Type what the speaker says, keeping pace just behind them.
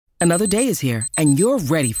Another day is here, and you're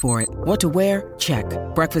ready for it. What to wear? Check.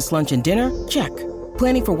 Breakfast, lunch, and dinner? Check.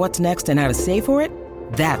 Planning for what's next and how to save for it?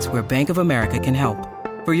 That's where Bank of America can help.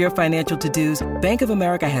 For your financial to-dos, Bank of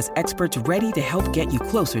America has experts ready to help get you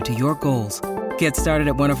closer to your goals. Get started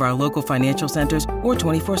at one of our local financial centers or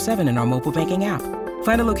 24/7 in our mobile banking app.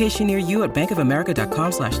 Find a location near you at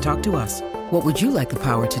bankofamerica.com/talktous. What would you like the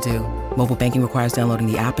power to do? Mobile banking requires downloading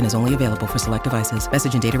the app and is only available for select devices.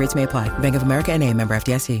 Message and data rates may apply. Bank of America N.A., member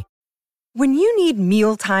FDIC. When you need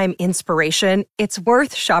mealtime inspiration, it's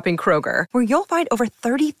worth shopping Kroger, where you'll find over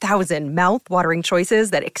 30,000 mouth-watering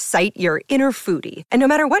choices that excite your inner foodie. And no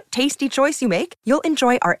matter what tasty choice you make, you'll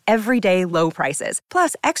enjoy our everyday low prices,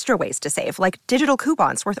 plus extra ways to save, like digital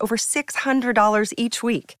coupons worth over $600 each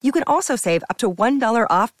week. You can also save up to $1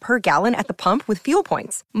 off per gallon at the pump with fuel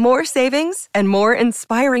points. More savings and more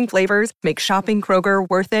inspiring flavors make shopping Kroger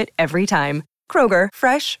worth it every time. Kroger,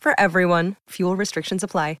 fresh for everyone. Fuel restrictions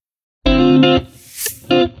apply.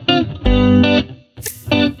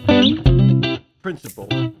 Principle.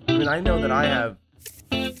 I mean, I know that I have,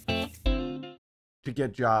 to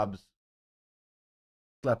get jobs,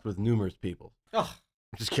 slept with numerous people. Oh,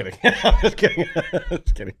 I'm just kidding. I'm just kidding.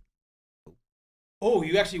 Just kidding. oh,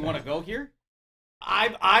 you actually want to go here?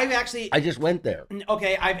 I've actually. I just went there.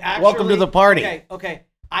 Okay, I've actually. Welcome to the party. Okay.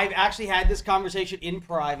 I've actually had this conversation in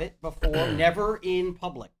private before, never in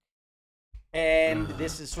public. And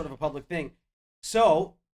this is sort of a public thing.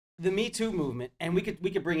 So, the Me Too movement, and we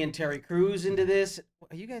could bring in Terry Crews into this.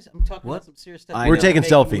 Are you guys? I'm talking about some serious stuff. We're taking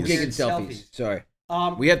selfies. We're taking selfies. Sorry.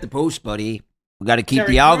 Um, We have to post, buddy. We got to keep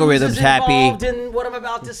Terry the algorithms Crews is happy. involved in what I'm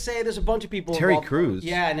about to say. There's a bunch of people. Terry involved. Crews?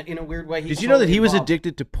 Yeah, in a weird way. Did you know that totally he was involved.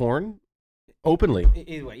 addicted to porn? Openly.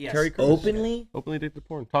 Either way, yes. Terry Crews. Openly? Openly addicted to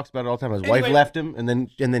porn. Talks about it all the time. His Anyway. wife left him, and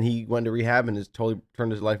then he went to rehab and has totally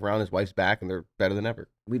turned his life around. His wife's back, and they're better than ever.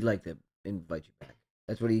 We'd like to invite you back.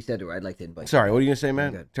 That's what he said to her. I'd like to invite Sorry, you. what are you gonna say,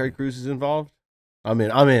 man? Good. Terry Crews is involved? I'm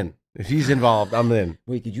in. If he's involved, I'm in.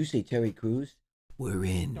 Wait, did you say Terry Crews? We're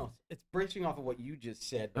in. No, it's branching off of what you just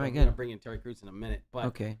said. All right, I'm good. going to bring in Terry Crews in a minute. But,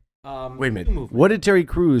 Okay. Wait a minute. movement. What did Terry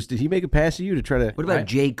Crews? Did he make a pass at you to try to? What about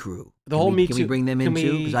J. Crew? The whole Can Me Can we Too- bring them can in we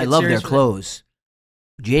too? Because I get love their serious with it? clothes.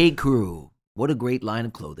 J. Crew. What a great line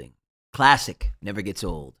of clothing. Classic. Never gets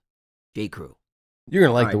old. J. Crew. You're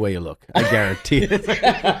gonna like All the right. way you look. I guarantee it.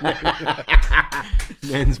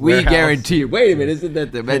 Men's We Warehouse. guarantee. Wait a minute, isn't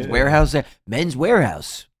that the Men's Warehouse? Men's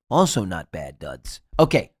Warehouse, also not bad duds.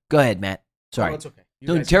 Okay, go ahead, Matt. Sorry. Oh, it's okay. You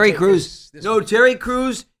So guys Terry can take Crews. this No, one. Terry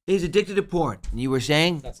Crews is addicted to porn. You were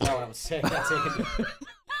saying? That's not what I was saying. That's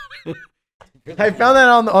I found that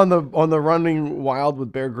on the Running Wild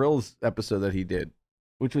with Bear Grylls episode that he did,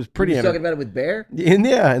 which was pretty. He was talking about it with Bear. in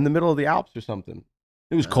the middle of the Alps or something.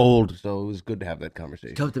 It was cold, so it was good to have that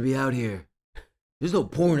conversation. Tough to be out here. There's no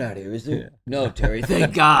porn out here, is there? Yeah. No, Terry.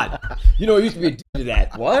 Thank God. You know, I used to be addicted to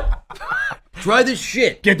that. What? Try this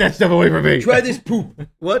shit. Get that stuff away from me. Try this poop.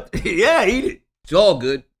 What? Yeah, eat it. It's all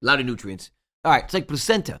good. A lot of nutrients. All right, it's like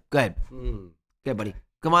placenta. Go ahead. Okay, buddy.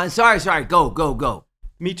 Come on. Sorry. Go.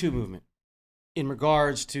 Me Too movement. In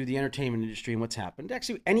regards to the entertainment industry and what's happened,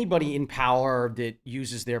 actually, anybody in power that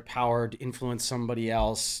uses their power to influence somebody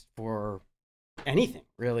else for anything,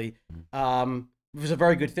 really, was a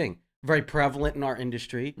very good thing. Very prevalent in our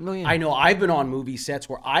industry. Oh, yeah. I know I've been on movie sets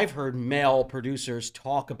where I've heard male producers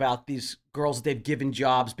talk about these girls that they've given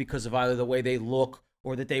jobs because of either the way they look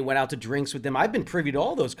or that they went out to drinks with them. I've been privy to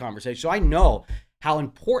all those conversations, so I know how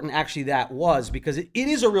important actually that was, because it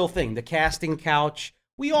is a real thing. The casting couch,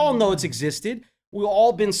 we all know it's existed. We've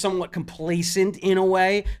all been somewhat complacent in a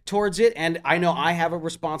way towards it, and I know I have a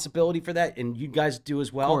responsibility for that, and you guys do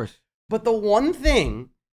as well. Of course. But the one thing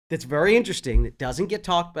that's very interesting that doesn't get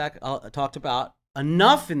talked about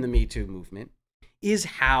enough in the Me Too movement is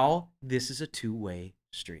how this is a two-way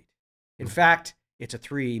street. In fact, it's a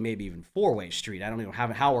 3, maybe even 4-way street. I don't know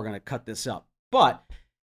how we're going to cut this up. But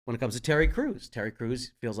when it comes to Terry Crews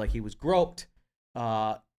feels like he was groped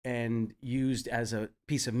and used as a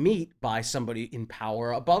piece of meat by somebody in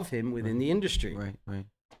power above him within the industry. Right.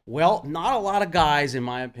 Well, not a lot of guys, in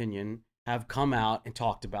my opinion, have come out and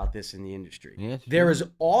talked about this in the industry. Yeah, it's there true. is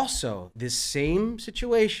also this same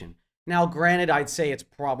situation. Now, granted, I'd say it's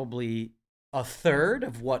probably a third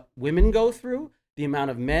of what women go through, the amount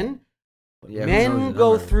of men. But Yeah, who knows men the go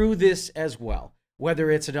number? through this as well, whether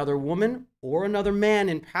it's another woman or another man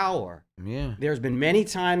in power. Yeah. There's been many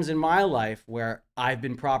times in my life where I've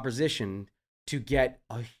been propositioned to get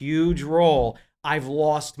a huge role. I've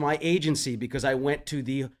lost my agency because I went to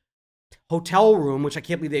the hotel room, which I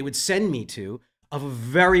can't believe they would send me to, of a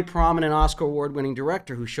very prominent Oscar award-winning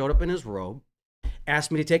director who showed up in his robe,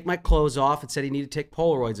 asked me to take my clothes off and said he needed to take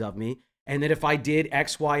Polaroids of me, and that if I did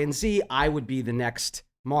X, Y, and Z, I would be the next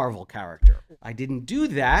Marvel character. I didn't do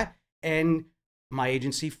that, and my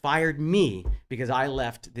agency fired me because I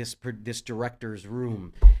left this director's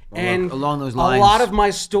room. And along those lines,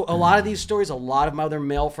 a lot of these stories, a lot of my other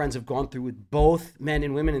male friends have gone through with both men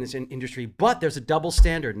and women in this industry. But there's a double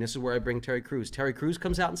standard, and this is where I bring Terry Crews. Terry Crews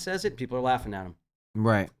comes out and says it. People are laughing at him.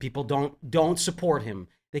 Right. People don't support him.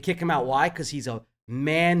 They kick him out. Why? Because he's a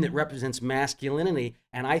man that represents masculinity,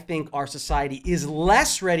 and I think our society is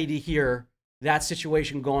less ready to hear that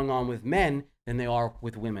situation going on with men than they are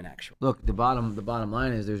with women. Actually, look, the bottom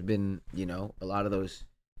line is there's been a lot of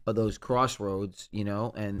those crossroads,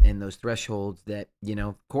 and those thresholds that,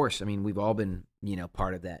 of course, I mean, we've all been,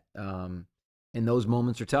 part of that. And those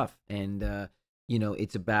moments are tough. And,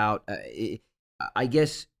 it's about, I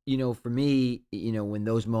guess, for me, when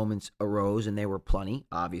those moments arose, and they were plenty,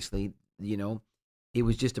 obviously, it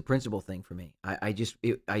was just a principle thing for me. I just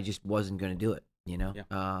wasn't going to do it,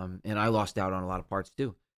 Yeah. And I lost out on a lot of parts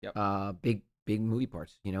too. Yep. Big movie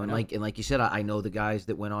parts, and like you said, I know the guys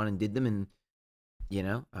that went on and did them, and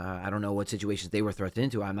I don't know what situations they were thrust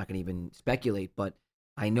into. I'm not going to even speculate, but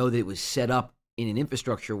I know that it was set up in an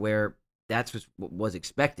infrastructure where that's what was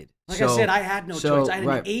expected. I said, I had no choice. I had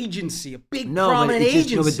an agency, a big prominent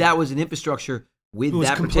agency. But that was an infrastructure with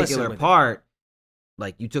that particular part.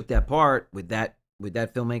 Like, you took that part with that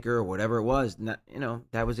filmmaker or whatever it was, and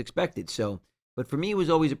that was expected. So, but for me, it was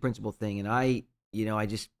always a principle thing, and I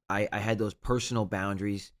had those personal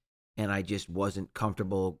boundaries, and I just wasn't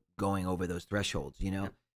comfortable going over those thresholds.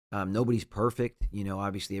 Nobody's perfect.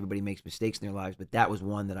 Obviously everybody makes mistakes in their lives, but that was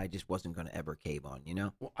one that I just wasn't going to ever cave on.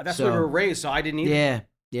 Well, that's what we were raised, so I didn't either.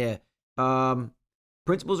 Yeah.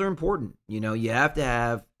 Principles are important. You have to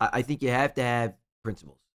have. I think you have to have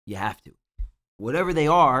principles. You have to, whatever they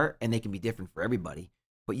are, and they can be different for everybody.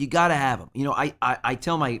 But you got to have them. I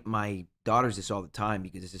tell my daughters this all the time,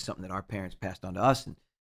 because this is something that our parents passed on to us, and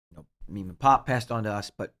me and Pop passed on to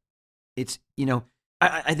us. But it's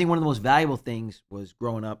I think one of the most valuable things was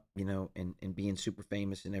growing up, and being super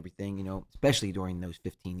famous and everything, especially during those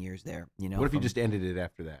 15 years there. What if you just ended it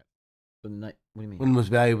after that? What do you mean? One of the most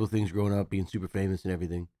valuable things growing up, being super famous and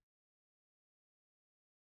everything.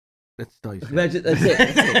 That's all you said. That's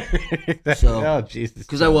it. So, oh, Jesus.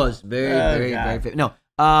 Because I was very famous. No,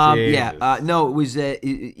 no, it was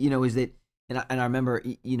is that, and I remember,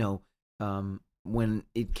 when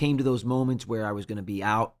it came to those moments where I was going to be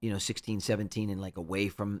out, 16, 17, and like away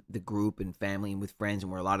from the group and family and with friends,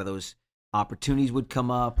 and where a lot of those opportunities would come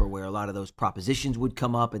up, or where a lot of those propositions would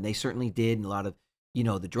come up, and they certainly did, and a lot of,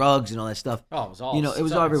 the drugs and all that stuff. Oh, it was all, it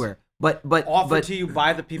was all everywhere. But offered to you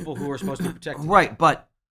by the people who were supposed to protect you. Right, but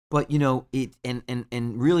it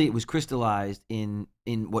and really it was crystallized in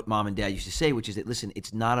what Mom and Dad used to say, which is that, listen,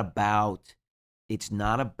 it's not about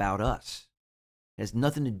us. It has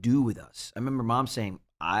nothing to do with us. I remember Mom saying,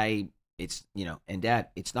 and Dad,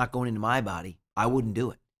 it's not going into my body. I wouldn't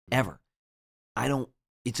do it ever.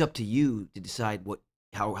 It's up to you to decide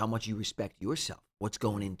how much you respect yourself, what's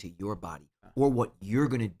going into your body, or what you're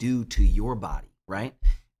going to do to your body, right?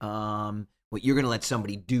 What you're going to let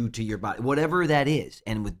somebody do to your body, whatever that is.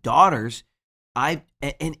 And with daughters, and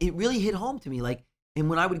it really hit home to me. Like, and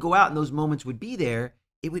when I would go out and those moments would be there,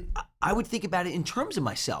 I would think about it in terms of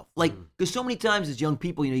myself. Like, because so many times as young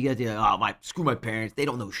people, you get to, screw my parents. They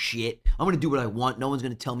don't know shit. I'm going to do what I want. No one's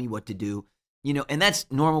going to tell me what to do. And that's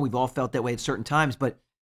normal. We've all felt that way at certain times. But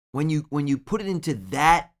when you put it into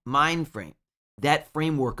that mind frame, that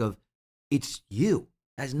framework of, it's you,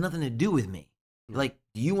 it has nothing to do with me. Like,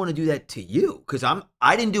 do you want to do that to you? Because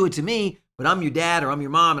I didn't do it to me, but I'm your dad or I'm your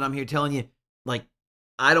mom, and I'm here telling you, like,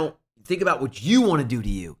 I don't think about what you want to do to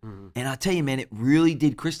you. Mm-hmm. And I'll tell you, man, it really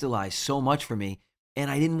did crystallize so much for me,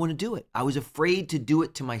 and I didn't want to do it. I was afraid to do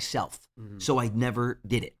it to myself, so I never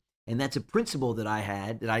did it. And that's a principle that I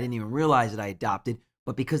had that I didn't even realize that I adopted,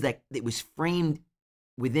 but because that it was framed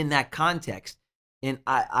within that context, and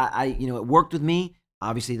I it worked with me.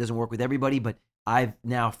 Obviously, it doesn't work with everybody, but I've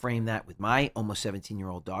now framed that with my almost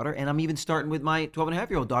 17-year-old daughter, and I'm even starting with my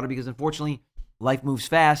 12-and-a-half-year-old daughter, because unfortunately, life moves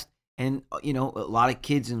fast, and a lot of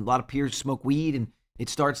kids and a lot of peers smoke weed, and it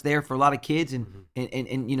starts there for a lot of kids, and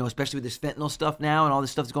especially with this fentanyl stuff now and all this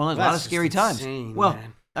stuff that's going on. There's a lot of scary times. Well,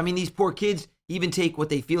 man. I mean, these poor kids even take what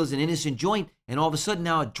they feel is an innocent joint, and all of a sudden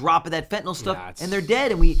now a drop of that fentanyl stuff, and they're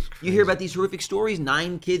dead. And you hear about these horrific stories: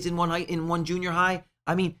 9 kids in one junior high.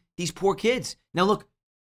 I mean, these poor kids. Now look.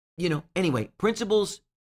 Anyway, principles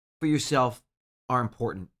for yourself are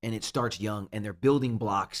important, and it starts young, and they're building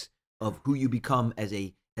blocks of who you become as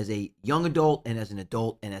a young adult, and as an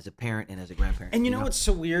adult, and as a parent, and as a grandparent. And you know what's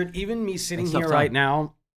so weird? Even me sitting here right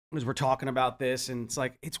now, as we're talking about this, and it's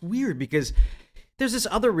like, it's weird because there's this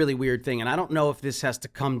other really weird thing, and I don't know if this has to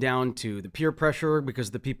come down to the peer pressure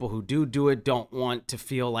because the people who do it don't want to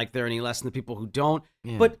feel like they're any less than the people who don't.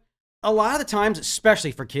 Yeah. But a lot of the times,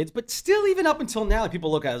 especially for kids, but still even up until now, like,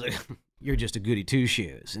 people look at it as like, you're just a goody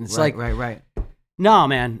two-shoes. And it's right. No,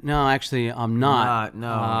 man. No, actually, I'm not. No.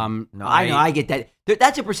 I know. I get that.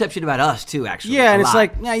 That's a perception about us too, actually. Yeah, and a it's lot.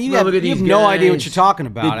 like, yeah, you Well, have, look at you have these no idea what guys, you're talking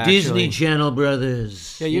about. The actually. Disney Channel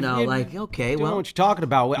brothers. Yeah, you know, you like, okay, don't well, know what you're talking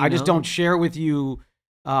about. I just know. don't share with you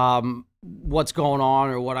what's going on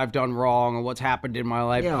or what I've done wrong or what's happened in my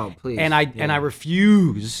life. Yeah, please. And I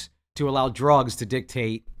refuse to allow drugs to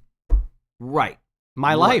dictate right.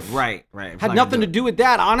 my life. Right. Had nothing to do with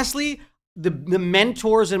that. Honestly, the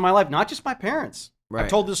mentors in my life, not just my parents. Right. I've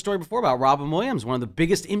told this story before about Robin Williams. One of the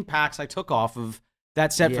biggest impacts I took off of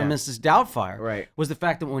that set from Yeah. Mrs. Doubtfire Right. was the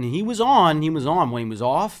fact that when he was on. When he was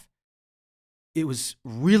off, it was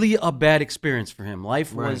really a bad experience for him.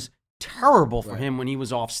 Life Right. was terrible for Right. him when he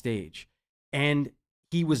was off stage. And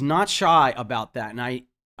he was not shy about that. And I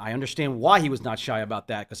understand why he was not shy about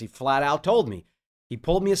that, because he flat out told me. He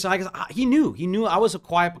pulled me aside because he knew I was a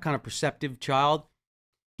quiet but kind of perceptive child.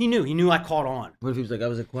 He knew I caught on. What if he was like, I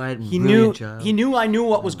was a quiet and He brilliant child? knew I knew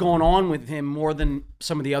what was going on with him more than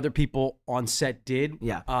some of the other people on set did.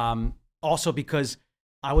 Yeah. Also because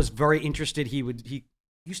I was very interested. He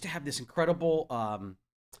used to have this incredible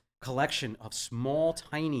collection of small,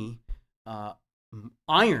 tiny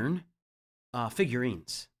iron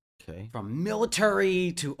figurines, Okay. from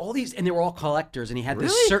military to all these, and they were all collectors. And he had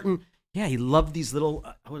this Really? certain. Yeah, he loved these little.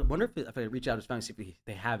 I wonder if I reach out to his family, see if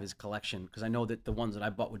they have his collection, because I know that the ones that I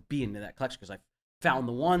bought would be into that collection because I found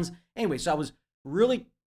the ones. Anyway, so I was really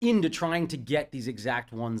into trying to get these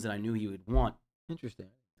exact ones that I knew he would want. Interesting.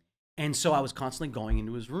 And so I was constantly going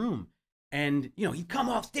into his room. And, he'd come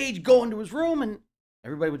off stage, go into his room, and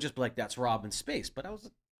everybody would just be like, that's Robin's space. But I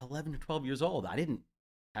was 11 or 12 years old. I didn't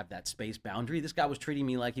have that space boundary. This guy was treating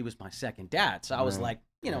me like he was my second dad. So I was like,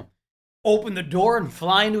 open the door and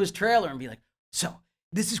fly into his trailer and be like, so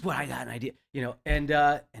this is what I got an idea,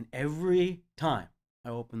 and every time I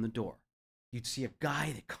opened the door, you'd see a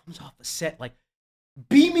guy that comes off a set like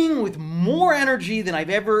beaming with more energy than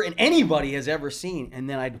I've ever, and anybody has ever seen. And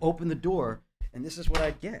then I'd open the door and this is what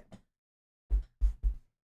I'd get.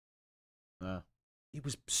 Wow. It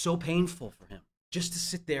was so painful for him just to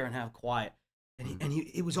sit there and have quiet. And he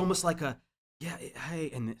it was almost like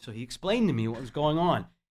hey, and so he explained to me what was going on.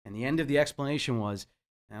 And the end of the explanation was,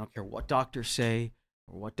 I don't care what doctors say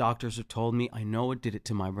or what doctors have told me, I know it did it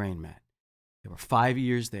to my brain, Matt. There were 5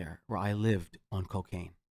 years there where I lived on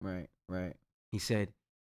cocaine. Right. He said,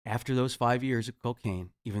 after those 5 years of cocaine,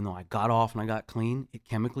 even though I got off and I got clean, it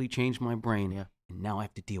chemically changed my brain. Yeah. And now I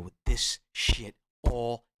have to deal with this shit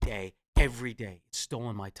all day, every day. It's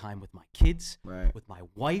stolen my time with my kids, Right. with my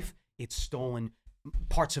wife. It's stolen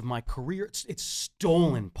parts of my career. It's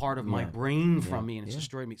stolen part of my brain from me, and it's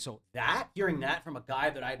destroyed me. So hearing that from a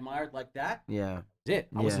guy that I admired like that, Yeah. was it.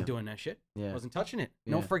 I wasn't doing that shit. Yeah. I wasn't touching it.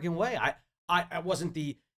 No Yeah. freaking way. I wasn't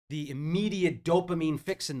the immediate dopamine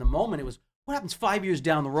fix in the moment. It was what happens 5 years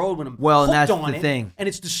down the road when I'm Well, and hooked that's on the it, thing. and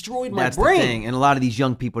it's destroyed my That's brain. the thing. And a lot of these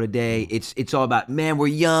young people today, it's all about, man, we're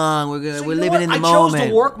young, So we're you know living what? in the I moment. chose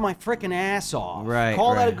to work my freaking ass off. Right,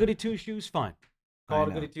 Call that a right. goody two shoes, fine. Call I it a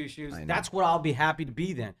know. goody two shoes. I know. That's what I'll be happy to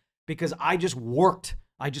be then, because I just worked.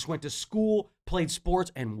 I just went to school, played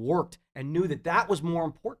sports, and worked, and knew that was more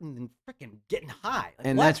important than freaking getting high. Like,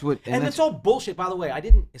 And what? that's what- and And that's- that's all bullshit. By the way, I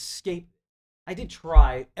didn't escape. I did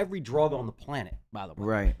try every drug on the planet. By the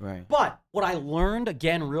way, Right. But what I learned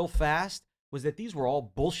again real fast was that these were all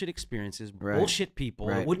bullshit experiences, Right. bullshit people.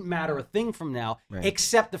 Right. It wouldn't matter a thing from now, Right.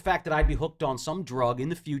 except the fact that I'd be hooked on some drug in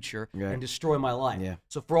the future Right. and destroy my life. Yeah.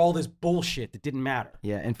 So for all this bullshit that didn't matter.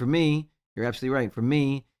 Yeah, and for me, you're absolutely right. For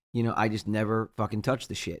me, I just never fucking touched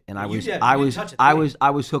the shit. And I You was did. I You was didn't touch a I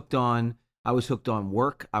thing. was hooked on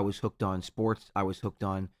work, I was hooked on sports, I was hooked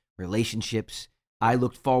on relationships. I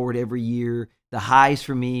looked forward every year. The highs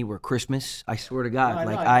for me were Christmas. I swear to God.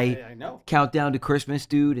 I know. Countdown to Christmas,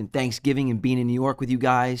 dude, and Thanksgiving, and being in New York with you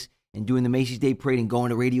guys and doing the Macy's Day Parade and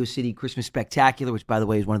going to Radio City Christmas Spectacular, which, by the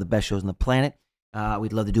way, is one of the best shows on the planet.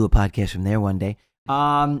 We'd love to do a podcast from there one day.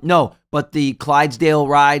 No, but the Clydesdale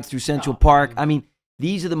rides through Central Park. I mean,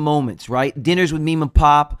 these are the moments, right? Dinners with Meme and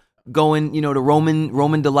Pop, going, to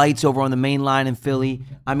Roman Delights over on the main line in Philly.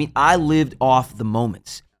 I mean, I lived off the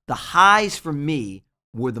moments. The highs for me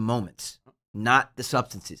were the moments, not the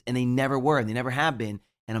substances. And they never were, and they never have been.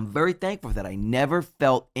 And I'm very thankful for that. I never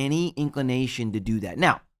felt any inclination to do that.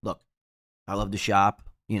 Now, look, I love to shop.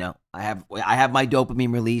 You know, I have my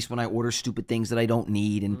dopamine release when I order stupid things that I don't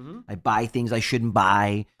need, and I buy things I shouldn't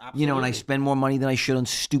buy. Absolutely. You know, and I spend more money than I should on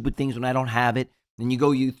stupid things when I don't have it. And you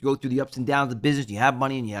go through the ups and downs of the business. You have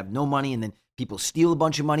money and you have no money, and then people steal a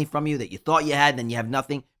bunch of money from you that you thought you had, and then you have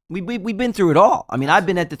nothing. We've been through it all. I mean, I've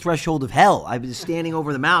been at the threshold of hell. I've been standing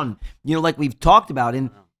over the mountain, you know, like we've talked about, and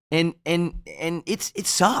it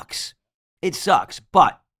sucks. It sucks.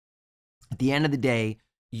 But at the end of the day,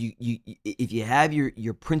 you if you have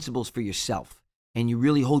your principles for yourself and you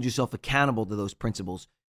really hold yourself accountable to those principles,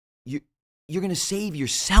 you're going to save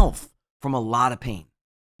yourself from a lot of pain.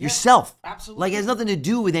 Yeah, yourself. Absolutely. Like it has nothing to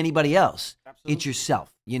do with anybody else. Absolutely. It's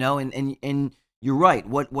yourself, you know, and you're right.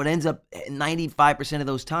 What ends up 95% of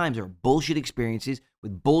those times are bullshit experiences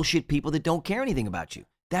with bullshit people that don't care anything about you.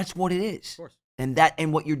 That's what it is. Of course.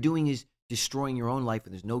 And what you're doing is destroying your own life,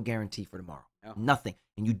 and there's no guarantee for tomorrow. Yeah. Nothing.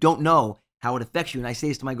 And you don't know how it affects you. And I say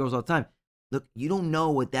this to my girls all the time. Look, you don't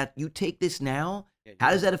know you take this now. Yeah, How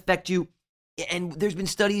does that affect you? And there's been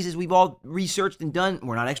studies, as we've all researched and done.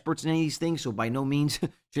 We're not experts in any of these things, so by no means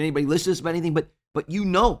should anybody listen to us about anything. But you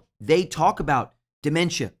know, they talk about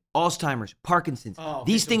dementia, Alzheimer's, Parkinson's.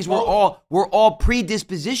 These things we're all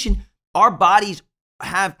predispositioned. Our bodies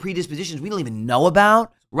have predispositions we don't even know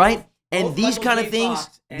about, right? And these kind of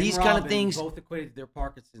things, both equated their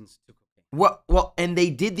Parkinson's to cocaine. Well, and they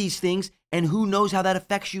did these things, and who knows how that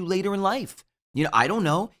affects you later in life? You know, I don't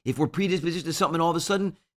know if we're predisposed to something, and all of a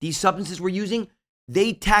sudden these substances we're using,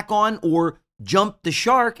 they tack on or jump the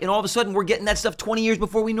shark, and all of a sudden we're getting that stuff 20 years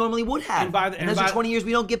before we normally would have. And those are 20 years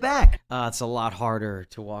we don't get back. It's a lot harder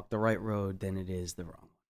to walk the right road than it is the wrong one.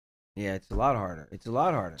 Yeah, it's a lot harder. It's a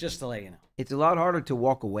lot harder. Just to let you know. It's a lot harder to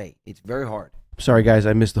walk away. It's very hard. Sorry, guys,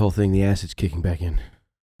 I missed the whole thing. The acid's kicking back in.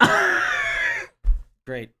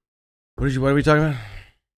 Great. What are we talking about?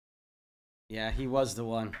 Yeah, he was the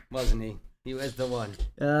one, wasn't he? He was the one.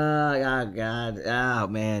 Oh, God. Oh,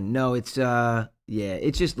 man. No, it's,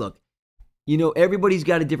 it's just, look, you know, everybody's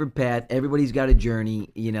got a different path. Everybody's got a journey,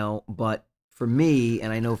 you know, but for me,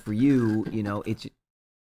 and I know for you, you know, it's.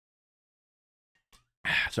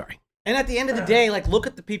 Sorry. And at the end of the day, like, look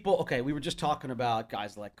at the people. Okay, we were just talking about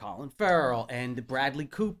guys like Colin Farrell and Bradley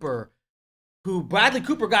Cooper, Bradley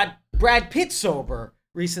Cooper got Brad Pitt sober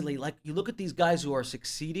recently. Like, you look at these guys who are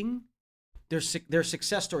succeeding, their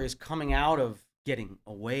success story is coming out of getting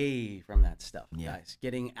away from that stuff, guys.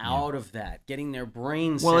 Getting out of that, getting their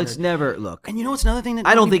brains. Well, it's never, look. And you know what's another thing that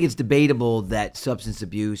I don't think it's debatable that substance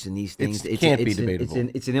abuse and these things It can't be debatable.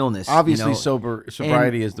 It's an illness. Obviously, you know?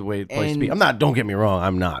 sobriety is the way place to be. I'm not. Don't get me wrong.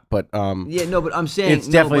 I'm not. But yeah, no. But I'm saying it's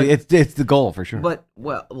definitely it's the goal for sure. But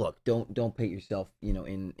well, look, don't paint yourself, you know,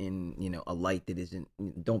 in you know a light that isn't.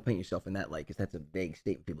 Don't paint yourself in that light, because that's a vague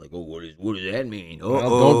statement. People are like, oh, what does that mean? Well,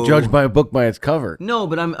 don't judge by a book by its cover. No,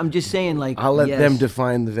 but I'm just saying, like, I'll let them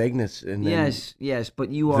define the vagueness. And yes, but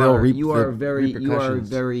you they'll are reap you the are very repercussions.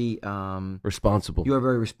 Responsible. You're a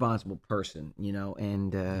very responsible person, you know,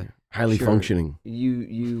 and highly functioning.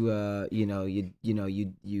 You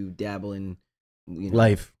dabble in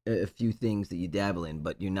life, a few things that you dabble in,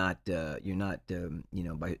 but you're not by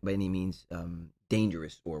any means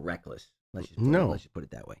dangerous or reckless. Let's just put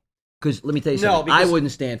it that way. Because let me tell you something, I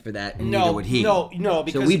wouldn't stand for that, and neither would he. No,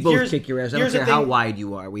 because so we both kick your ass. I don't care how wide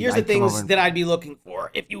you are. Here's the things that I'd be looking for.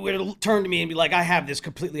 If you were to turn to me and be like, I have this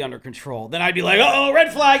completely under control, then I'd be like, oh,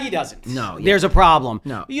 red flag, he doesn't. No. There's a problem.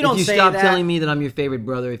 No. You don't if you say stop that. telling me that I'm your favorite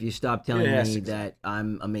brother, if you stop telling me exactly. that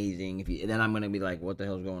I'm amazing, then I'm going to be like, what the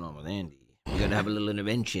hell's going on with Andy? You got to have a little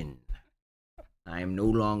intervention. I am no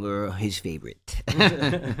longer his favorite.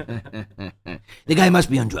 The guy must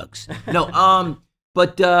be on drugs. No,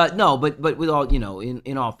 But with all, you know,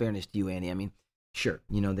 in all fairness to you, Andy, I mean, sure,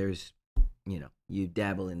 you know, there's, you know, you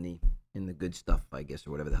dabble in the good stuff, I guess,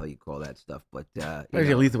 or whatever the hell you call that stuff. But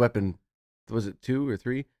Lethal Weapon, was it 2 or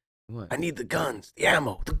 3? What? I need the guns, the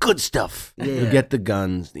ammo, the good stuff. Yeah. You get the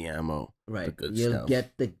guns, the ammo, right? the good You'll stuff.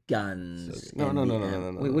 get the guns. No.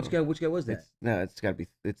 Wait, which guy was that? It's got to be.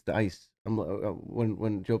 It's the ice.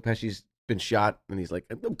 When Joe Pesci's been shot and he's like,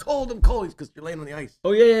 I'm cold, because you're laying on the ice.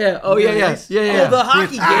 Oh yeah. Oh, the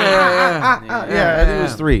hockey game. Yeah. I think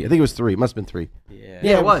it was 3. It must have been 3.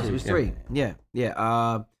 Yeah, it was. It was 3. Yeah.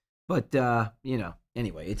 But you know,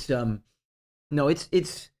 anyway, it's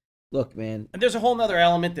it's look, man. And there's a whole nother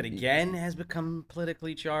element that again has become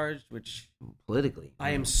politically charged, which politically,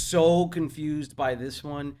 I am so confused by this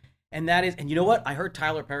one. And that is, and you know what? I heard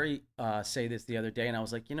Tyler Perry say this the other day, and I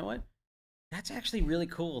was like, you know what? That's actually really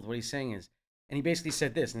cool. What he's saying is, and he basically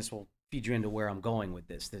said this, and this will feed you into where I'm going with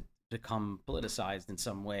this, that become politicized in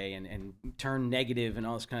some way and turn negative and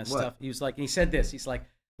all this kind of stuff. He was like, and he said this, he's like,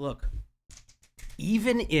 look,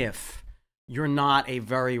 even if you're not a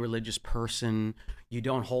very religious person, you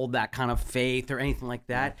don't hold that kind of faith or anything like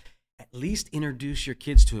that, at least introduce your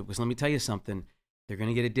kids to it. Because let me tell you something, they're going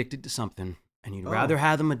to get addicted to something, and you'd rather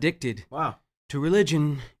have them addicted to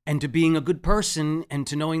religion and to being a good person and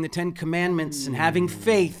to knowing the 10 Commandments and having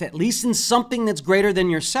faith, at least in something that's greater than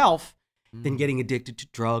yourself, than getting addicted to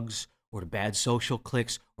drugs or to bad social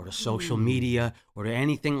cliques or to social media or to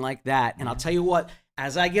anything like that. And I'll tell you what,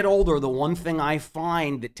 as I get older, the one thing I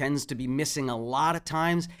find that tends to be missing a lot of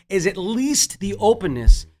times is at least the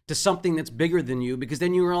openness to something that's bigger than you, because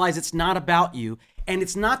then you realize it's not about you. And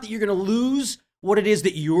it's not that you're going to lose what it is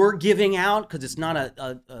that you're giving out, because it's not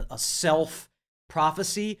a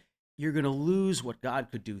self-prophecy. You're going to lose what God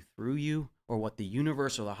could do through you, or what the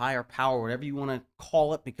universe or the higher power, whatever you want to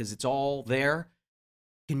call it, because it's all there,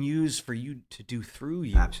 can use for you to do through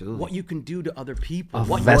you. Absolutely. What you can do to other people. A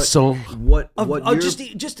what vessel. What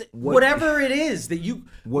whatever it is that you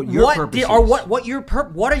what your purpose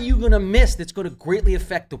is. What are you going to miss that's going to greatly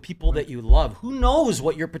affect the people that you love? Who knows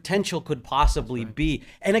what your potential could possibly be?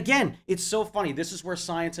 And again, it's so funny. This is where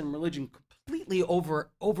science and religion completely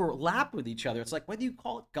overlap with each other. It's like whether you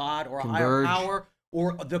call it God or a higher power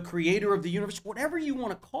or the creator of the universe, whatever you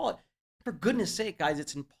want to call it. For goodness sake, guys,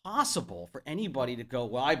 it's impossible for anybody to go,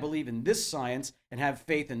 well, I believe in this science and have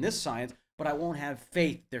faith in this science, but I won't have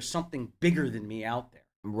faith. There's something bigger than me out there.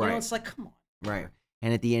 Right. You know, it's like, come on. Right.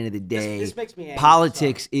 And at the end of the day, this makes me angry.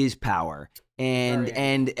 politics is power. And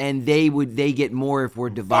they get more if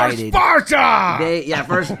we're divided. For Sparta!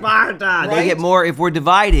 For Sparta. Right? They get more if we're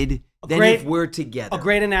divided than if we're together. A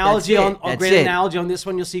great analogy That's it. analogy on this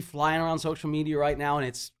one you'll see flying around social media right now, and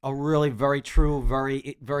it's a really very true,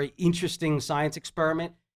 very very interesting science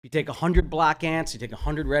experiment. You take 100 black ants, you take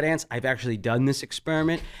 100 red ants. I've actually done this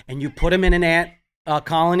experiment, and you put them in an ant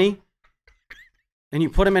colony,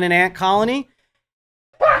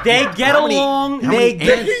 They get along.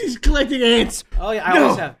 He's collecting ants. Oh yeah, I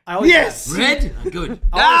always have. I always have. Red? Good.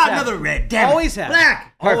 Have. Another red. Damn it. Always have.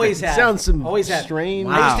 Black. Always have. Sounds some always have. strange.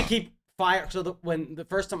 I Wow. used to keep fire. So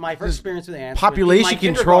my first experience with ants. Population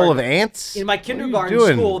control of ants? In my What are you kindergarten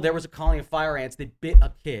doing? school, there was a colony of fire ants. They bit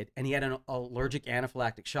a kid, and he had an allergic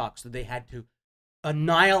anaphylactic shock. So they had to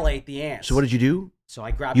annihilate the ants. So what did you do? So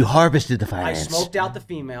I grabbed. You harvested the fire I ants. smoked out the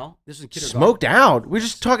female. This was in kindergarten. Smoked out? We're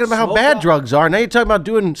just talking about how Smoked bad out. drugs are. Now you're talking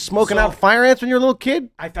about smoking So- out fire ants when you're a little kid?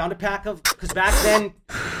 I found a pack of, because back then,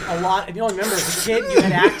 a lot. If you don't remember, as a kid, you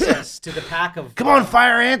had access to the pack of. Come on,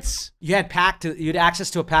 fire ants! You had access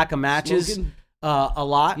to a pack of matches. Smoking? A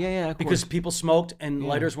lot. Yeah, of because course. people smoked and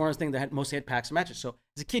lighters weren't a thing. They mostly had packs of matches. So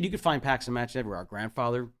as a kid, you could find packs of matches everywhere. Our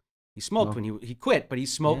grandfather, he smoked when he quit, but he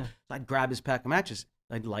smoked. Yeah. So I'd grab his pack of matches.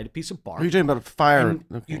 I'd light a piece of bark. What are you talking about? Fire? And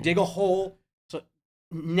Okay. you dig a hole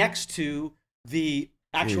next to the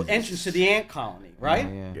actual entrance to the ant colony, right?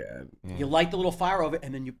 Yeah. You light the little fire over it,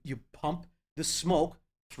 and then you pump the smoke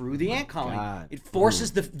through the ant colony. God. It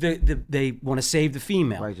forces they want to save the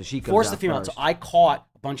female. Right, so she comes force out the female. first. So I caught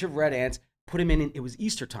a bunch of red ants, put them in. It was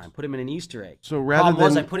Easter time. Put them in an Easter egg. So rather Problem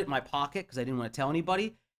was, than- I put it in my pocket because I didn't want to tell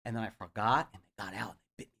anybody, and then I forgot, and they got out.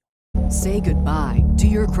 They bit me. Say goodbye to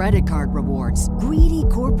your credit card rewards. Greedy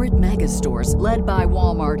corporate mega stores, led by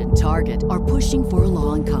Walmart and Target, are pushing for a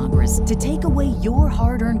law in Congress to take away your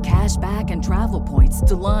hard-earned cash back and travel points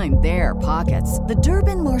to line their pockets. The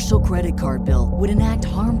Durbin-Marshall credit card bill would enact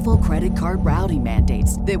harmful credit card routing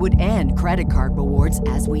mandates that would end credit card rewards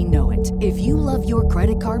as we know it. If you love your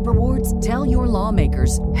credit card rewards, tell your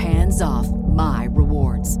lawmakers, hands off my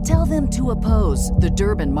rewards. Tell them to oppose the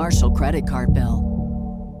Durbin-Marshall credit card bill.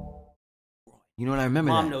 You know what? I remember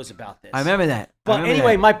Mom that. knows about this. I remember that. But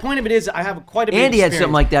anyway, my point of it is, I have quite a bit. Andy of had something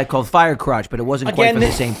experience. like that called fire crotch, but it wasn't quite from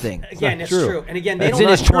the same thing. Again, that's true. true. And again, they It's don't in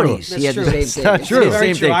his know- 20s. He had the same That's thing. not It's true. the Very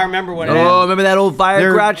same true. thing. I remember when it Oh, happened. remember that old fire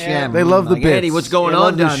They're- crotch? yeah, They love the Like, Andy, bits. what's going They on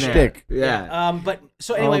love the down there? shtick. Yeah. But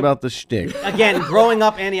so All anyway, about the shtick. again, growing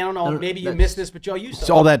up, Andy, I don't know, maybe you missed this, but Joe, you It's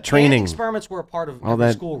all that training. Experiments were a part of All every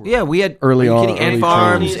that- school room. Yeah, we had Early are you on, kidding? early And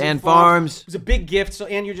farms, training. and farms. It was a big gift. So,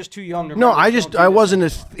 and you're just too young to No, remember. I wasn't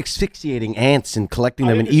asphyxiating ants and collecting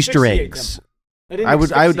them in didn't Easter asphyxiate eggs. them. I didn't I'd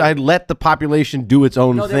asphyxiate. let the population do its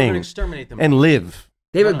own No, they were going to thing exterminate them. and live.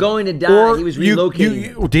 They were going to die. He was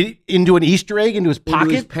relocating them you did it into an Easter egg into his into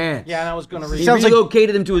pocket. his pants. Yeah, and I was going to He read. Sounds like-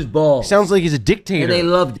 relocated them to his balls. Sounds like he's a dictator. and they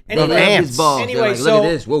loved Anyway, his ants. balls. Anyway, They're like, so- look at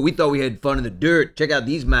this. Well, we thought we had fun in the dirt. Check out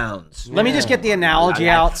these mounds. Let me just get the analogy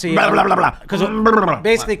out. See, Blah, blah, blah, blah. because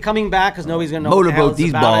basically coming back, because nobody's going to know Motorboat what the hell it's these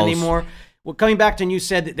about balls. anymore. Well, coming back to, and you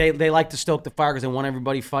said that they like to stoke the fire because they want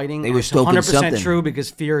everybody fighting. They were It's stoking 100% something. true because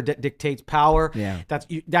fear dictates power. Yeah.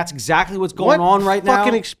 That's exactly what's going on right What now.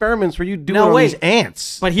 fucking experiments were you doing No, on wait. these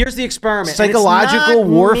ants? But here's the experiment. and it's Psychological not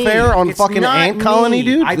warfare me. on It's fucking not ant colony, me.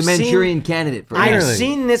 dude? I've The seen- Manchurian candidate for I've Really?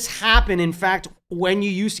 seen this happen. In fact, when you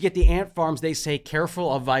used to get the ant farms, they say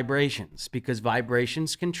careful of vibrations because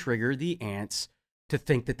vibrations can trigger the ants to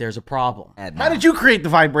think that there's a problem. How did you create the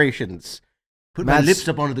vibrations? Put my Matt's- lips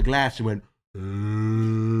up onto the glass and went. You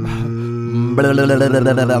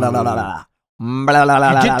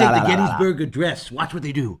dictate the Gettysburg Address. Watch what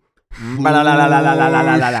they do. And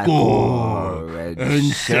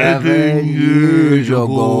 7 years ago.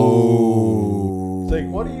 It's like,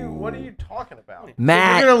 what are you talking about?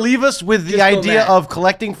 Matt. You're gonna leave us with the Just go, idea Matt. of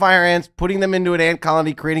collecting fire ants, putting them into an ant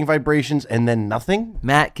colony, creating vibrations, and then nothing?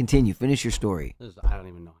 Matt, continue. Finish your story. I don't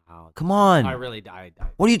even know how. Come on. I really died.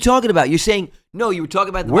 What are you talking about? You're saying, no, you were talking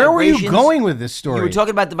about the Where were you vibrations. going with this story? You were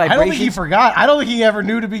talking about the I vibrations. don't think he forgot. I don't think he ever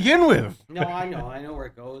knew to begin with. No, I know where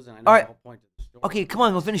it goes, and I know All right. the whole point of the story. Okay, come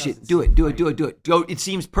on, we'll finish it. Doesn't Do it, seem do it, right. do it, do it. Go. It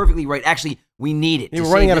seems perfectly right. Actually, we need it. Hey, to we're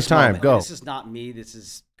running save out of this time. moment. Go. This is not me. This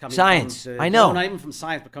is coming Science. From I know. No, not even from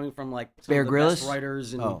science, but coming from like some Bear of the Grylls? best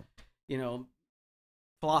writers and Oh.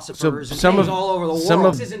 philosophers and some things of- all over the world. some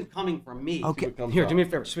of- This isn't coming from me. Okay. Here, do me a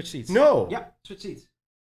favor. Switch seats. No. Yeah, switch seats.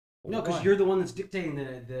 No, because you're the one that's dictating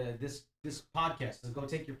this podcast. So go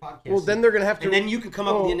take your podcast. Well, then they're gonna have to. and then you can come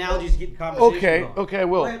up with the analogies to keep the conversation Okay, going. okay, I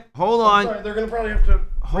will. Go Hold on. Sorry, they're gonna probably have to.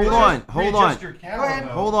 Hold on. Hold on. Your camera, though.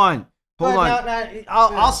 Hold on. Hold Go on. ahead, now,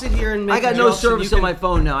 I'll sit here and make I got the no jokes and service you on can- my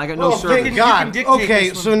phone now. I got no Oh, service. thank You can God. dictate Okay,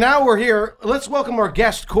 this so one. now we're here. Let's welcome our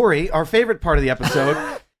guest, Corey, our favorite part of the episode.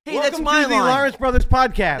 Hey, Welcome that's my to the line. Lawrence Brothers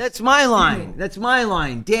podcast. That's my line. That's my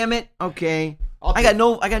line. Damn it. Okay. I'll I got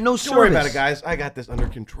no service. Don't worry about it, guys. I got this under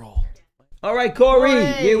control. All right, Corey.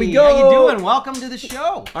 Hey, Here we go. How you doing? Welcome to the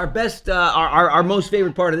show. Our best, our most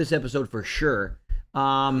favorite part of this episode for sure.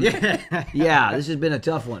 Yeah, this has been a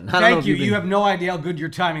tough one. I don't know Thank if you. you've been- You have no idea how good your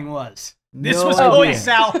timing was. This No was idea. going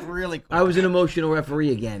south really quick. I was an emotional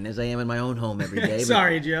referee again, as I am in my own home every day. but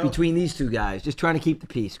Sorry, Joe. Between these two guys, just trying to keep the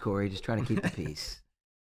peace, Corey. Just trying to keep the peace.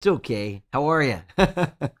 It's okay. How are you?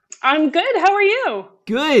 I'm good. How are you?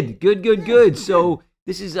 Good. So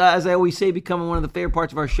this is, as I always say, becoming one of the favorite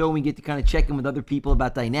parts of our show. We get to kind of check in with other people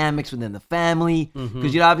about dynamics within the family.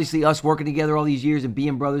 Because obviously us working together all these years and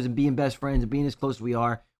being brothers and being best friends and being as close as we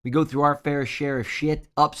are, we go through our fair share of shit,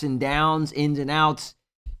 ups and downs, ins and outs.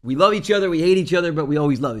 We love each other, we hate each other, but we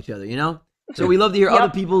always love each other, you know? So we love to hear Yep.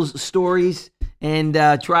 other people's stories and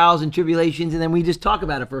trials and tribulations, and then we just talk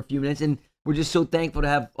about it for a few minutes. And we're just so thankful to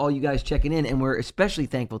have all you guys checking in, and we're especially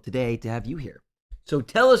thankful today to have you here. So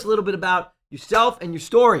tell us a little bit about yourself and your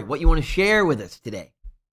story, what you want to share with us today.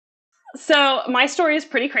 So my story is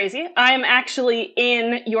pretty crazy. I'm actually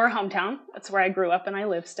in your hometown. That's where I grew up and I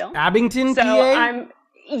live still. Abington, So PA?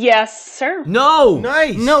 yes, sir. No!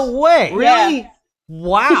 Nice. No way. Really? Yeah.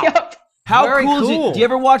 Wow. Yep. How Very cool is cool. it? Do you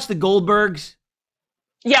ever watch the Goldbergs?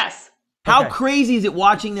 Yes. How Okay. crazy is it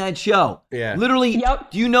watching that show? Yeah. Literally,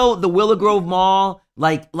 Yep. do you know the Willow Grove Mall?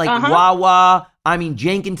 Like Uh-huh. Wawa, I mean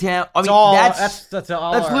Jenkintown. I mean, all- that's that's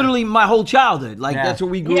all that's our- literally my whole childhood. Like Yeah. that's where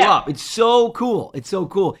we grew Yeah. up. It's so cool. It's so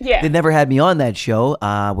cool. Yeah. They never had me on that show,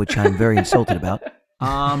 which I'm very insulted about.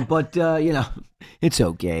 But you know, it's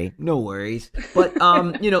okay. No worries. But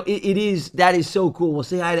you know, that is so cool. Well,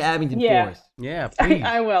 say hi to Abington Yeah. Forest. Yeah, please.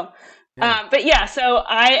 I will. But yeah, so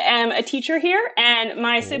I am a teacher here, and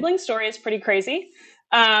my sibling story is pretty crazy.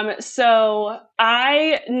 So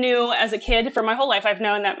I knew as a kid, for my whole life, I've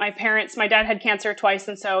known that my dad had cancer twice,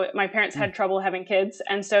 and so my parents had trouble having kids,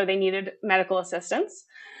 and so they needed medical assistance.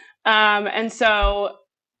 And so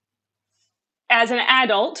as an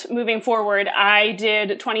adult, moving forward, I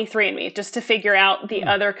did 23andMe just to figure out the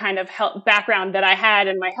other kind of health background that I had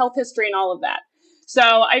and my health history and all of that. So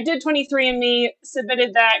I did 23andMe,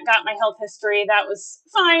 submitted that, got my health history. That was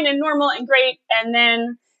fine and normal and great. And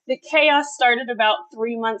then the chaos started about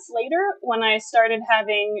 3 months later when I started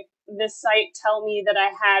having this site tell me that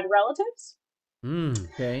I had relatives.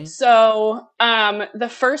 Okay. So the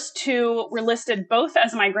first two were listed both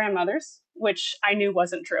as my grandmothers, which I knew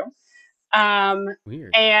wasn't true.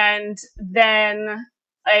 Weird. And then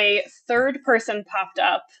a third person popped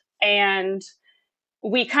up, and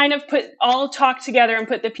we kind of talked together and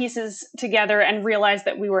put the pieces together and realized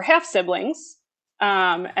that we were half siblings,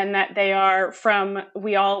 and that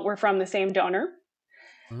we all were from the same donor.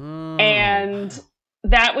 And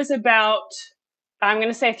that was about, I'm going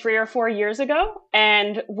to say 3 or 4 years ago.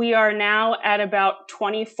 And we are now at about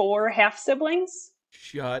 24 half siblings.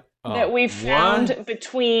 Shut up. that we found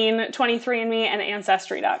between 23andMe and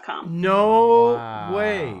Ancestry.com. No Wow.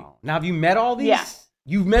 way. Now, have you met all these? Yeah.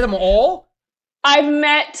 You've met them all? I've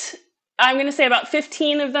met, I'm going to say about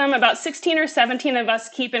 15 of them. About 16 or 17 of us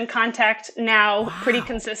keep in contact now pretty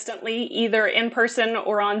consistently, either in person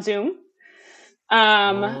or on Zoom.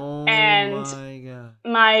 And my God.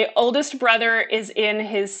 my oldest brother is in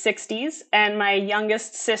his 60s, and my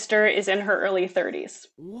youngest sister is in her early 30s.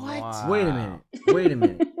 What? Wow. Wait a minute. Wait a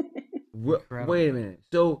minute. Wait a minute.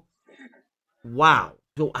 So, wow.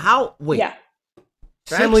 So how? Wait. Yeah.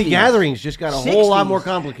 Family 60s. gatherings just got a whole lot 60s. more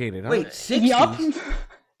complicated. Huh? Wait, 60s? Yup.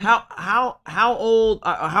 How old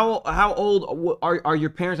are your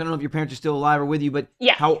parents? I don't know if your parents are still alive or with you, but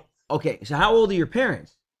Yeah. Okay, so how old are your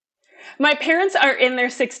parents? My parents are in their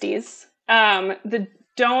 60s. The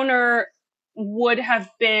donor would have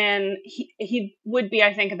been, he would be,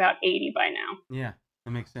 I think, about 80 by now. Yeah,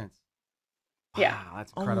 that makes sense. Yeah. Wow,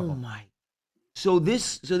 that's incredible. Oh my! So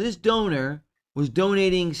this donor was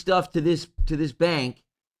donating stuff to this bank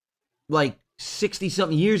like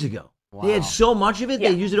 60-something years ago. They had Wow. so much of it, Yeah.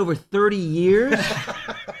 they used it over 30 years.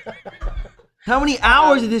 How many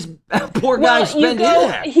hours did this poor guy spend in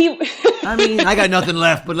that? I mean, I got nothing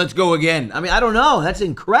left, but let's go again. I mean, I don't know. That's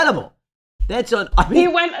incredible. That's he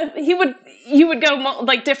would go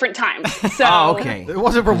like different times. So Oh, okay. It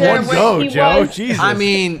wasn't from There one was- go, he Joe. was- Jesus. I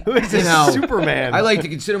mean, who is this Superman? I like to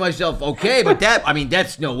consider myself okay, but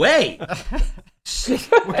that's no way.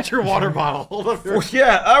 What's your water bottle? Hold up. Well,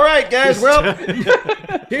 yeah. All right, guys. Well,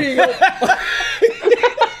 here you go.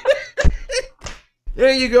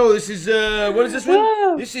 There you go. This is what is this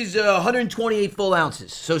one? This is 128 full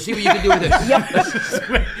ounces. So see what you can do with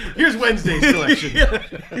this. Here's Wednesday's selection.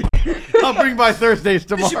 I'll bring my Thursdays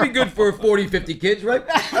tomorrow. This should be good for 40, 50 kids, right?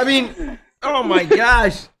 I mean, oh my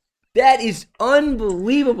gosh. That is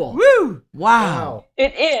unbelievable. Woo! Wow.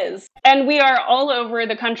 it is. And we are all over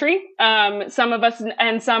the country. Some of us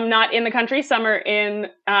and some not in the country. Some are in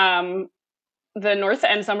the north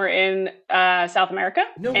and some are in South America.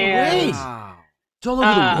 No and, way. Wow. It's all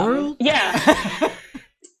over the world? Yeah.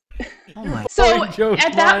 Oh my. So Blowing Joe's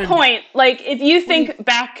at that mind. point, like if you think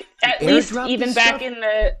back, at least airdrop even this back stuff? in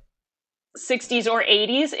the 60s or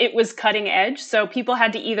 80s, it was cutting edge. So people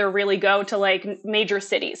had to either really go to like major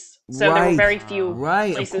cities. So there were Right. very few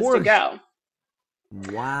Right, of places to course. go.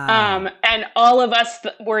 Wow. And all of us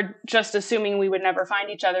were just assuming we would never find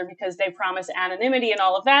each other because they promise anonymity and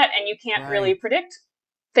all of that. And you can't really predict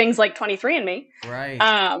things like 23andMe. Right.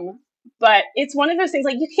 But it's one of those things,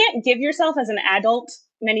 like you can't give yourself as an adult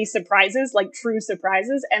many surprises, like true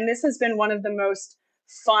surprises. And this has been one of the most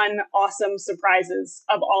fun, awesome surprises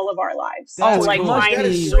of all of our lives. Oh, to, like it must find be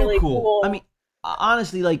these so really cool. cool. I mean,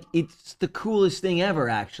 honestly, like it's the coolest thing ever,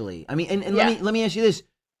 actually. I mean, and Yeah. let me ask you this: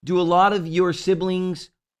 do a lot of your siblings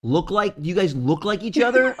look like? Do you guys look like each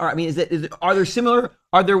other? Or I mean, are there similar?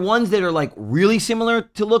 Are there ones that are like really similar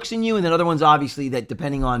to looks in you, and then other ones, obviously, that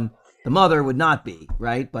depending on the mother would not be,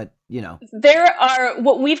 right? But you know, There are,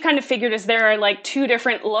 what we've kind of figured is there are like two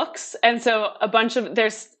different looks. And so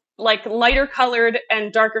there's like lighter colored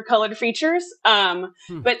and darker colored features.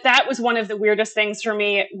 But that was one of the weirdest things for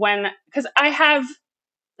me because I have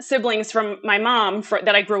siblings from my mom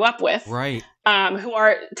that I grew up with, Right. who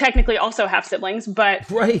are technically also half siblings, but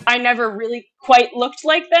right? I never really quite looked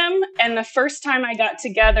like them. And the first time I got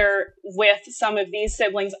together with some of these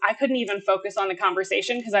siblings, I couldn't even focus on the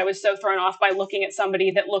conversation because I was so thrown off by looking at somebody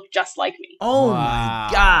that looked just like me. Oh my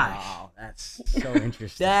gosh, Wow, that's so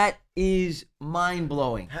interesting. that is mind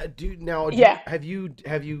blowing. Have you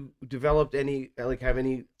developed any have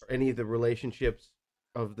any of the relationships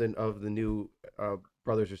of the new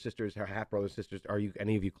brothers or sisters, half brothers sisters? Are you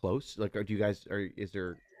any of you close? Like, is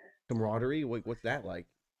there camaraderie? What's that like?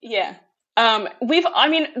 Yeah.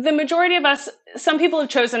 The majority of us, some people have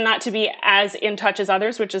chosen not to be as in touch as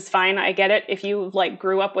others, which is fine. I get it. If you like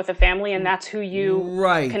grew up with a family and that's who you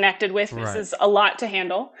connected with, this is a lot to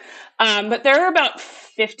handle. But there are about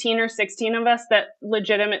 15 or 16 of us that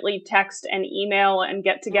legitimately text and email and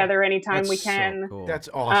get together anytime we can. So cool. That's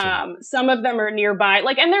awesome. Some of them are nearby.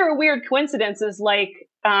 And there are weird coincidences,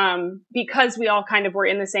 because we all kind of were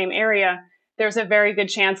in the same area, there's a very good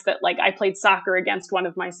chance that I played soccer against one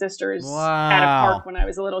of my sisters at a park when I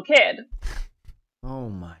was a little kid. Oh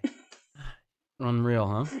my. Unreal,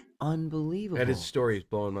 huh? Unbelievable. That story is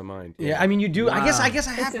blowing my mind. Yeah, I mean, you do. Wow. I guess I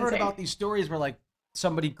have heard insane. about these stories where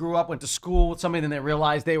somebody grew up, went to school with somebody, then they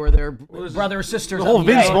realized they were their brother or sister. The whole Yeah,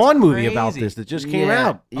 Vince it's Vaughn movie about crazy. this that just came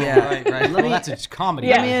out. Yeah. Right. Let Well, me- that's a comedy.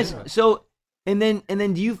 Yeah. Let me ask, so And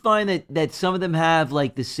then do you find that some of them have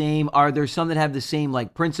like the same? Are there some that have the same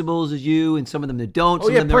like principles as you, and some of them that don't? Oh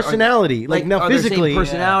Some yeah, of them personality. Like now are there the same physically,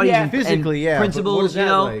 personalities, Yeah. and, Physically, and yeah, but what principles. is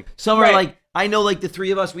that like? Some are Right. like I know, like the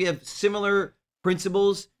three of us, we have similar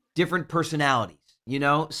principles, different personalities.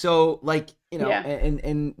 So like Yeah.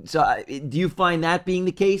 and so do you find that being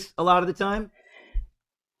the case a lot of the time?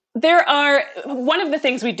 There are one of the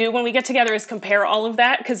things we do when we get together is compare all of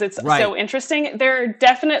that because it's Right. so interesting. There are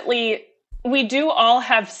definitely we do all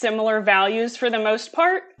have similar values for the most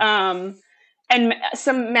part, and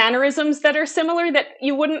some mannerisms that are similar that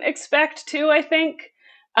you wouldn't expect to. I think,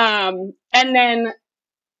 and then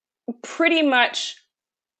pretty much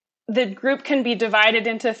the group can be divided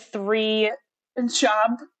into 3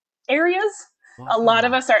 job areas. A lot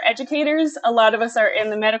of us are educators, a lot of us are in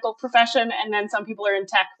the medical profession, and then some people are in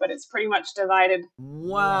tech, but it's pretty much divided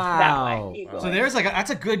Wow. that way equally. So there's that's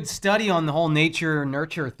a good study on the whole nature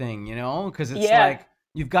nurture thing, because it's Yeah. like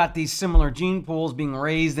you've got these similar gene pools being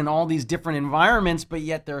raised in all these different environments, but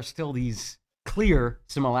yet there are still these clear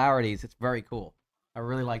similarities. It's very cool. I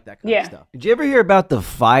really like that kind Yeah. of stuff. Did you ever hear about the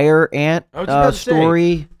fire ant I was about to say,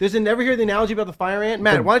 story? Does it never hear the analogy about the fire ant?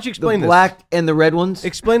 Matt, why don't you explain the this? black and the red ones?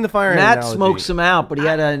 Explain the fire ant Matt analogy. smoked some out, but he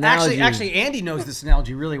had an analogy. Actually, Andy knows this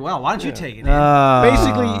analogy really well. Why don't you take it? Andy?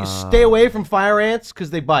 Basically, you stay away from fire ants because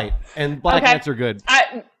they bite, and black Okay. ants are good.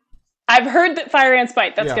 I've heard that fire ants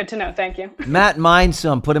bite. That's Yeah. good to know. Thank you. Matt mined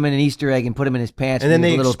some, put him in an Easter egg, and put him in his pants. And when then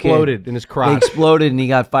he they was a little exploded kid. in his They crotch. exploded, and he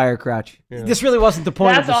got fire crotch. Yeah, This really wasn't the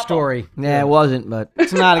point That's of the awful. story. it wasn't, but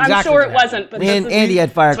It's not exactly. I'm sure what it happened. wasn't, but and this is- Andy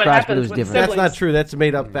had fire that's what crotch, but it happens was with different. That's siblings. not true. That's a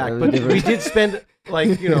made up fact. it was But different. we did spend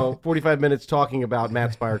 45 minutes talking about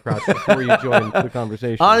Matt's fire crotch before you joined the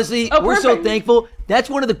conversation. Honestly, Oh, we're so perfect. thankful. That's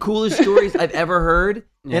one of the coolest stories I've ever heard.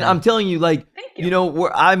 And Yeah. I'm telling you, like, Thank you.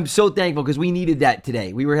 I'm so thankful because we needed that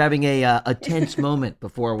today. We were having a tense moment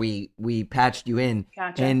before we patched you in.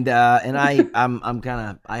 Gotcha. And I'm kind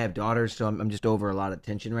of, I have daughters, so I'm just over a lot of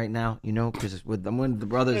tension right now, because I'm one of the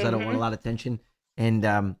brothers, I don't want a lot of tension. And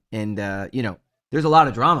there's a lot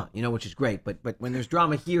of drama, which is great. But when there's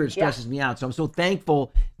drama here, it stresses me out. So I'm so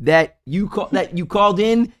thankful that you called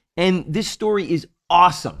in, and this story is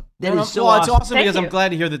awesome. That is so It's awesome. awesome Thank because I'm you. glad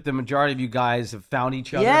to hear that the majority of you guys have found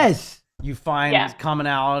each other. Yes. You find Yeah.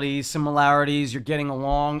 commonalities, similarities, you're getting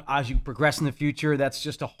along as you progress in the future. That's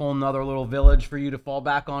just a whole nother little village for you to fall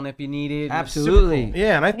back on if you need it. It's super Absolutely. cool.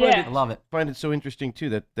 Yeah, and I find Yeah. I love it. it so interesting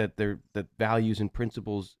too that values and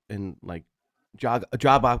principles and like job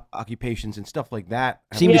occupations and stuff like that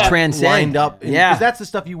have Seem to Yeah. transcend. lined up. Yeah. because that's the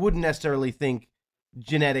stuff you wouldn't necessarily think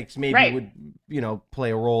genetics maybe Right. would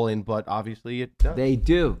play a role in, but obviously it does. They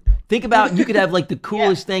do. Think about, you could have like the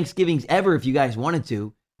coolest Thanksgivings ever if you guys wanted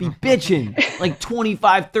to. Be bitching like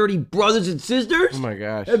 25, 30 brothers and sisters. Oh my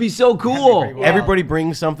gosh! That'd be so cool. Everybody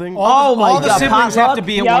brings something. Oh my All the God, siblings have to potluck?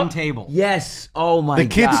 be at Yep. one table. Yes. Oh my the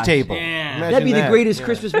kids' gosh. table. Yeah. Imagine That'd be the that. greatest Yeah.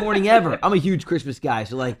 Christmas morning ever. I'm a huge Christmas guy,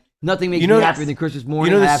 so like nothing makes You know me this- happier than Christmas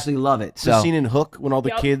morning. you know I this- absolutely love it. The So scene in Hook when all the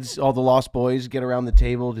Yep. kids, all the lost boys, get around the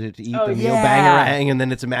table to eat Oh, the meal yeah. bangerang, and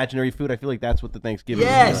then it's imaginary food. I feel like that's what the Thanksgiving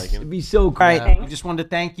yes, would be like. it'd be so cool. All right. We just wanted to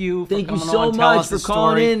thank you for Thank you coming so on and telling much us for the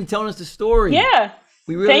calling story. in and telling us the story. Yeah.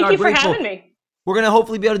 We really Thank are you for grateful. having me. We're gonna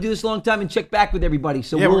hopefully be able to do this a long time and check back with everybody.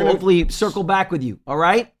 So Yeah, we're we'll gonna- hopefully circle back with you. All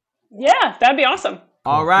right. Yeah, that'd be awesome.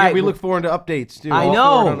 All Yeah, right. we look forward to updates too. I All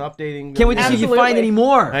know. forward on updating. Can't wait to see if you find Absolutely. any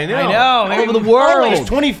more. I know. I know. All over the It's world.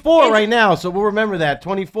 24 right now, so we'll remember that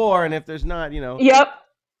 24. And if there's not, Yep.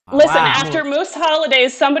 Listen, Wow. after most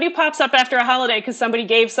holidays, somebody pops up after a holiday because somebody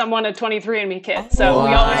gave someone a 23andMe kit. So Oh we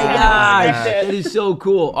my always kind of gosh, expect that it. is so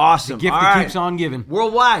cool. Awesome. Gift All that right. keeps on giving.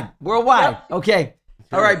 Worldwide. Okay.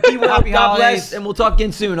 All right. Be well. Happy God bless. holidays. And we'll talk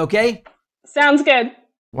again soon. Okay. Sounds good.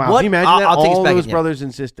 wow, What? can you imagine that? I'll take us all back those again. brothers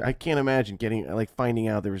and sisters. I can't imagine finding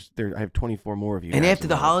out I have 24 more of you. And guys after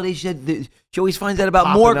the in there. holidays, she always finds out about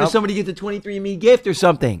Popping more because up. somebody gets a 23andMe gift or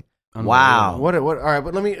something. Wow. What? All right,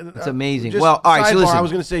 but let me. That's amazing. Just Well, all right, so sidebar, listen. I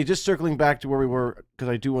was going to say, just circling back to where we were, because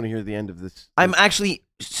I do want to hear the end of this. I'm actually,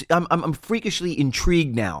 I'm freakishly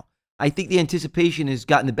intrigued now. I think the anticipation has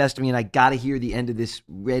gotten the best of me, and I got to hear the end of this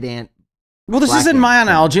red ant. Well, this Black isn't ant my thing.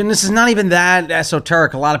 analogy, and this is not even that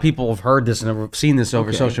esoteric. A lot of people have heard this and have seen this over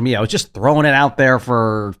Okay. social media. I was just throwing it out there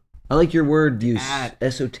for. I like your word use, Ah.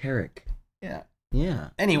 esoteric. Yeah. Yeah.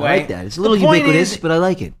 Anyway, I like that. It's a little the point ubiquitous, is- but I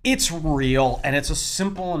like it. It's real, and it's a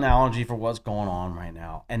simple analogy for what's going on right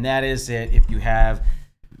now. And that is that if you have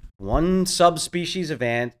one subspecies of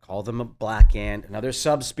ant, call them a black ant, another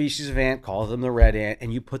subspecies of ant, call them the red ant,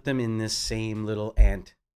 and you put them in this same little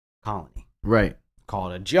ant colony. Right.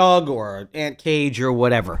 Call it a jug or an ant cage or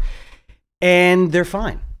whatever. And they're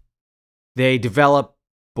fine. They develop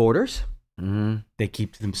borders. They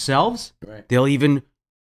keep to themselves. Right. They'll even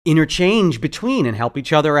interchange between and help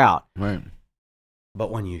each other out. Right. But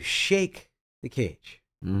when you shake the cage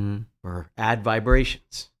or add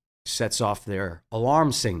vibrations, sets off their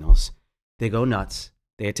alarm signals, they go nuts,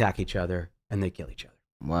 they attack each other, and they kill each other.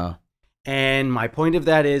 Wow. And my point of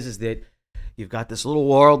that is that you've got this little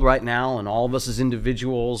world right now, and all of us as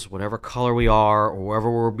individuals, whatever color we are, or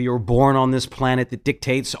wherever we were born on this planet, that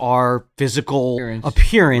dictates our physical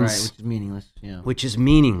appearance, Right, which is meaningless. Yeah. which is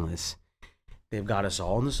meaningless. They've got us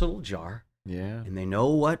all in this little jar, Yeah. and they know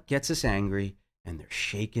what gets us angry, and they're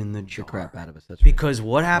shaking the jar. The crap out of us. That's right. Because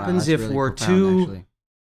what Wow, happens that's if really we're profound, too actually.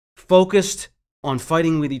 focused on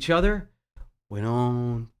fighting with each other? We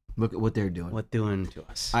don't Look at what they're doing. what doing to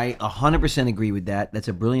us. I 100% agree with that. That's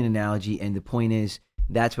a brilliant analogy. And the point is,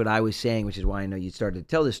 that's what I was saying, which is why I know you started to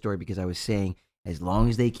tell this story, because I was saying, as long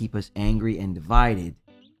as they keep us angry and divided,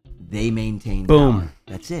 they maintain Boom. power.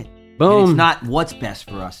 That's it. Boom. And it's not what's best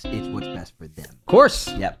for us, it's what's best for them. Of course.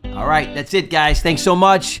 Yep. All right. That's it, guys. Thanks so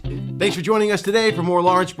much. Thanks for joining us today. For more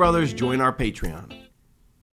Lawrence Brothers, join our Patreon.